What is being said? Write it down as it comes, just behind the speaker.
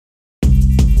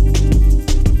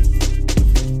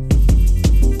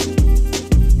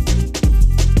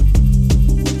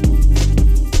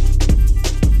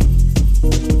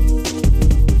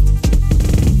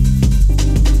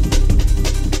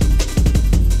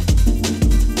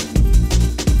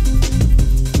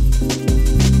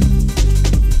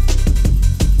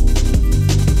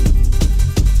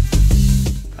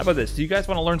How about this? Do you guys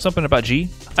want to learn something about G?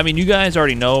 I mean, you guys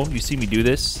already know, you see me do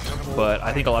this, but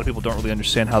I think a lot of people don't really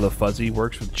understand how the fuzzy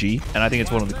works with G, and I think it's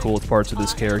one of the coolest parts of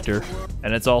this character,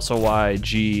 and it's also why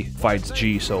G fights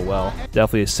G so well.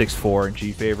 Definitely a 6-4 in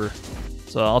G favor.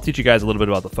 So I'll teach you guys a little bit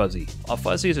about the fuzzy. A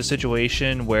fuzzy is a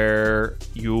situation where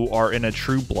you are in a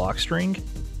true block string,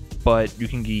 but you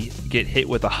can get hit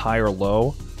with a high or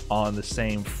low on the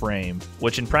same frame,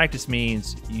 which in practice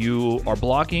means you are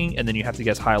blocking and then you have to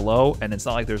guess high-low, and it's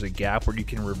not like there's a gap where you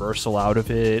can reversal out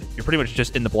of it. You're pretty much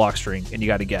just in the block string and you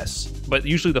got to guess. But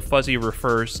usually the fuzzy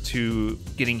refers to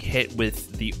getting hit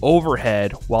with the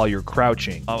overhead while you're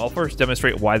crouching. I'll first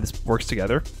demonstrate why this works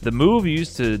together. The move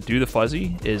used to do the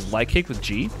fuzzy is light kick with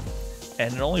G,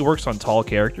 and it only works on tall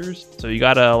characters, so you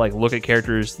gotta like look at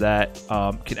characters that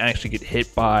can actually get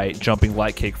hit by jumping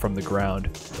light kick from the ground.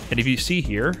 And if you see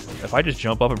here, if I just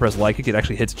jump up and press light kick, it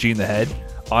actually hits G in the head.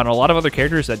 On a lot of other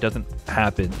characters, that doesn't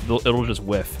happen. It'll just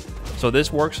whiff. So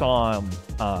this works on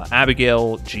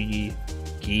Abigail, G,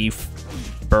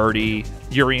 Geef, Birdie,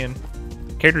 Urian,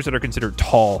 characters that are considered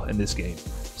tall in this game.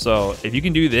 So if you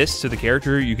can do this to the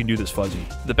character, you can do this fuzzy.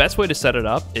 The best way to set it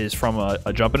up is from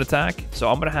a jumping attack. So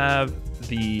I'm gonna have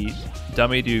the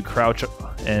dummy do crouch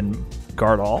and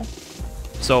guard all.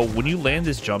 So when you land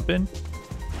this jump in,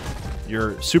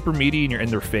 you're super meaty and you're in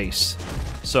their face.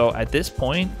 So at this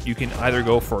point, you can either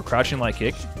go for a crouching light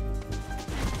kick,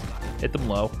 hit them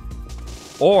low,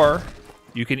 or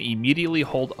you can immediately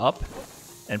hold up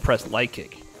and press light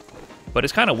kick. But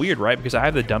it's kind of weird, right? Because I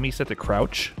have the dummy set to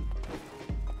crouch.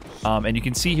 And you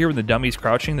can see here when the dummy's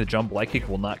crouching, the jump light kick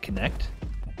will not connect.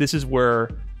 This is where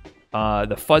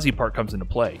the fuzzy part comes into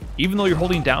play. Even though you're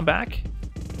holding down back,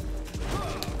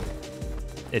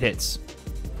 it hits.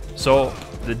 So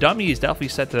the dummy is definitely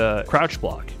set to crouch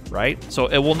block, right? So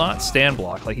it will not stand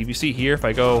block. Like if you see here, if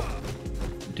I go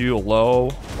do a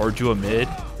low or do a mid,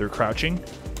 they're crouching.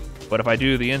 But if I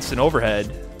do the instant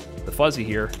overhead, the fuzzy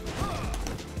here,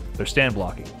 they're stand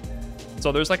blocking.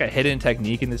 So there's like a hidden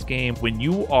technique in this game. When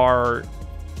you are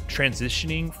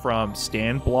transitioning from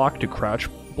stand block to crouch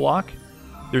block,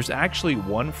 there's actually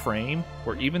one frame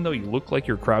where even though you look like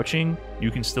you're crouching,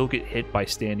 you can still get hit by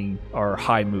standing or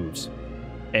high moves.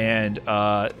 And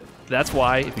that's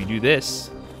why if you do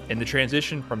this, in the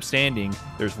transition from standing,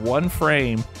 there's one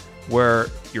frame where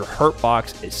your hurt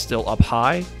box is still up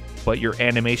high, but your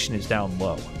animation is down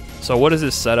low. So what does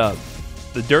this set up?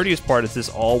 The dirtiest part is this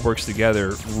all works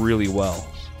together really well.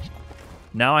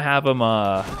 Now I have him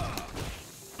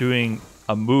doing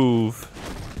a move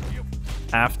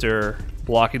after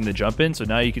blocking the jump in. So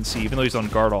now you can see, even though he's on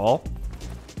guard all,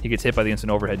 he gets hit by the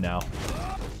instant overhead now.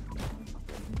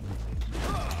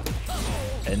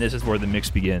 And this is where the mix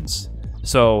begins.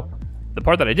 So the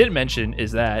part that I didn't mention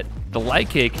is that the light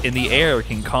kick in the air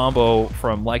can combo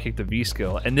from light kick to V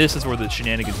skill. And this is where the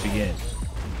shenanigans begin.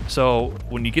 So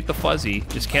when you get the fuzzy,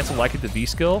 just cancel light kick to V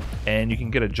skill, and you can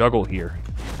get a juggle here.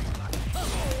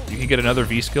 You can get another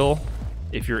V skill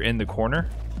if you're in the corner.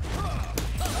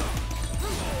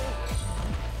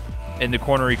 In the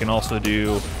corner, you can also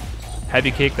do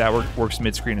heavy kick. That works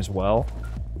mid-screen as well.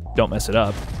 Don't mess it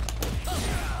up.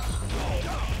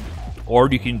 Or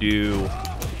you can do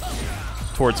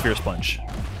towards Fierce Punch.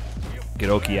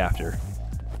 Get Oki after.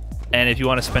 And if you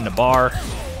want to spend a bar,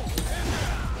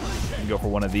 you can go for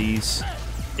one of these.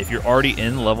 If you're already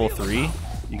in level 3,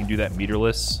 you can do that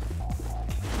meterless.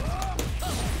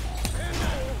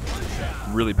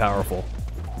 Really powerful.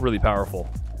 Really powerful.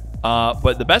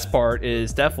 But the best part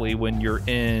is definitely when you're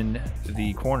in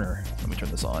the corner. Let me turn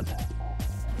this on.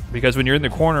 Because when you're in the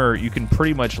corner, you can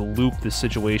pretty much loop this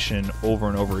situation over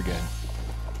and over again.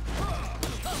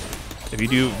 If you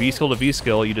do V skill to V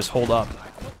skill, you just hold up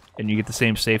and you get the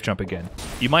same safe jump again.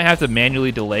 You might have to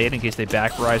manually delay it in case they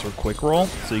back rise or quick roll,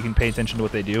 so you can pay attention to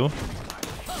what they do.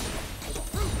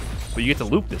 But you get to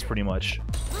loop this pretty much.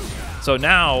 So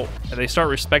now, if they start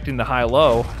respecting the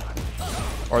high-low,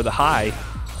 or the high,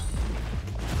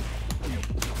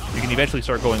 you can eventually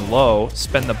start going low,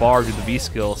 spend the bar, do the V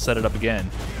skill, set it up again.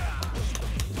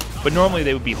 But normally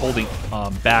they would be holding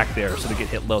back there, so they get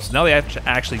hit low. So now they have to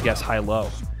actually guess high-low.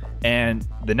 And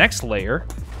the next layer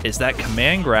is that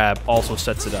command grab also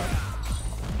sets it up.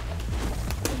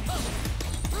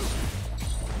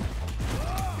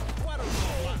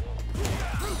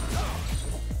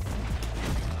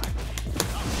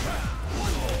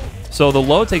 So the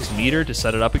low takes meter to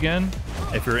set it up again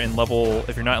if you're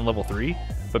not in level 3.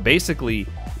 But basically,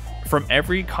 from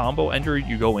every combo ender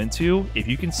you go into, if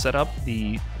you can set up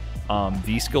the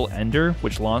V skill ender,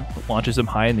 which launches them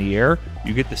high in the air,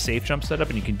 you get the safe jump set up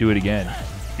and you can do it again.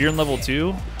 If you're in level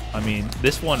 2, I mean,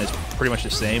 this one is pretty much the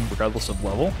same regardless of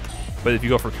level. But if you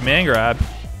go for command grab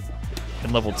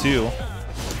in level 2,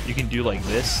 you can do like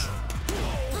this.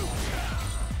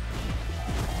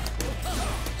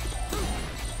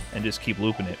 And just keep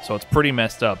looping it. So it's pretty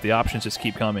messed up. The options just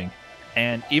keep coming.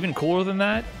 And even cooler than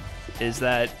that is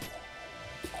that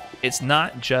it's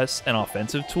not just an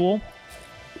offensive tool.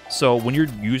 So when you're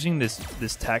using this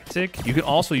tactic, you can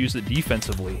also use it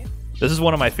defensively. This is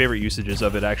one of my favorite usages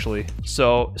of it, actually.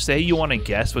 So say you want to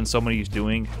guess when somebody's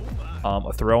doing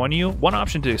a throw on you. One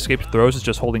option to escape throws is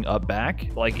just holding up back.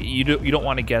 Like you don't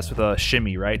want to guess with a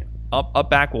shimmy, right? Up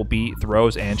back will beat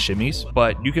throws and shimmies,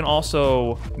 but you can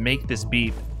also make this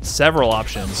beat several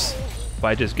options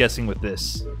by just guessing with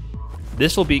this.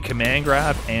 This will beat command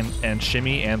grab and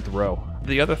shimmy and throw.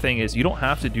 The other thing is you don't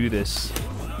have to do this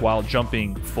while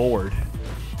jumping forward.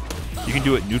 You can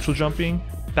do it neutral jumping.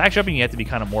 Back jumping, you have to be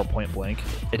kind of more point blank.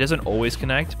 It doesn't always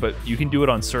connect, but you can do it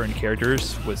on certain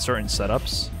characters with certain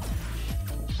setups.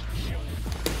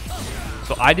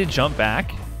 So I did jump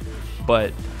back,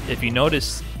 but if you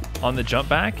notice on the jump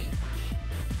back,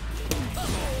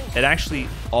 it actually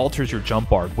alters your jump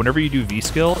bar. Whenever you do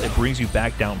V-skill, it brings you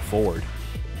back down forward.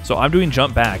 So I'm doing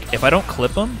jump back. If I don't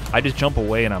clip them, I just jump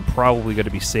away and I'm probably going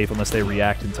to be safe unless they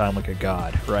react in time like a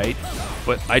god, right?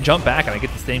 But I jump back and I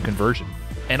get the same conversion.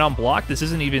 And on block, this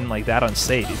isn't even like that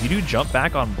unsafe. If you do jump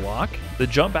back on block, the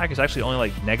jump back is actually only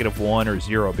like -1 or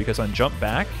 0 because on jump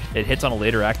back, it hits on a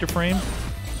later active frame.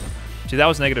 See, that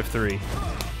was -3.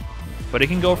 But it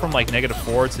can go from like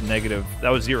 -4 to negative, that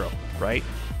was 0, right?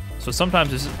 So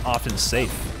sometimes this is often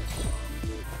safe.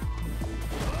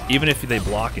 Even if they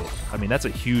block it. I mean, that's a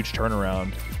huge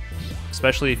turnaround,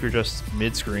 especially if you're just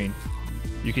mid-screen.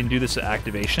 You can do this at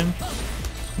activation.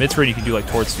 Mid-screen, you can do like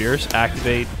towards spheres,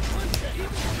 activate.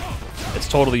 It's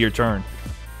totally your turn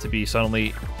to be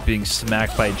suddenly being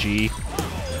smacked by G,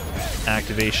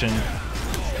 activation,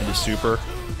 into super.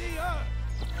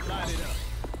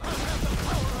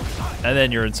 And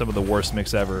then you're in some of the worst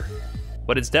mix ever.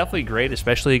 But it's definitely great,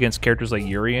 especially against characters like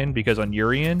Urien, because on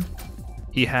Urien,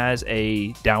 he has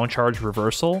a down charge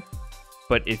reversal,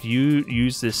 but if you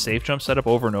use this safe jump setup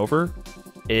over and over,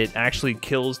 it actually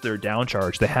kills their down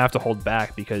charge. They have to hold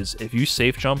back because if you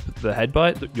safe jump the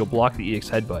headbutt, you'll block the EX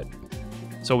headbutt.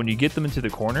 So when you get them into the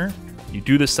corner, you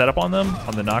do the setup on them,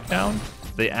 on the knockdown,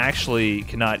 they actually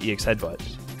cannot EX headbutt.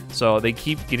 So they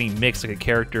keep getting mixed like a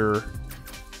character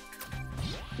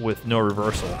with no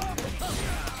reversal.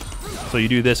 So you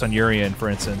do this on Urien, for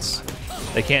instance,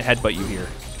 they can't headbutt you here.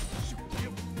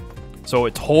 So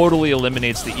it totally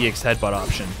eliminates the EX headbutt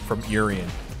option from Urien.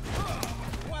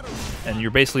 And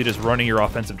you're basically just running your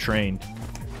offensive train.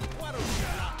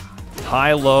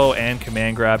 High, low, and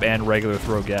command grab, and regular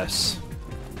throw guess.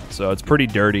 So it's pretty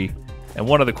dirty. And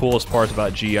one of the coolest parts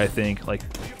about G, I think, like,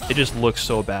 it just looks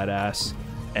so badass.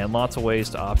 And lots of ways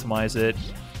to optimize it.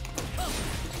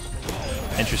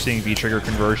 Interesting V-trigger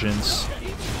conversions.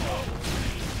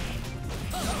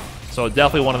 So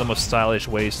definitely one of the most stylish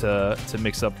ways to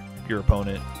mix up your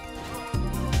opponent.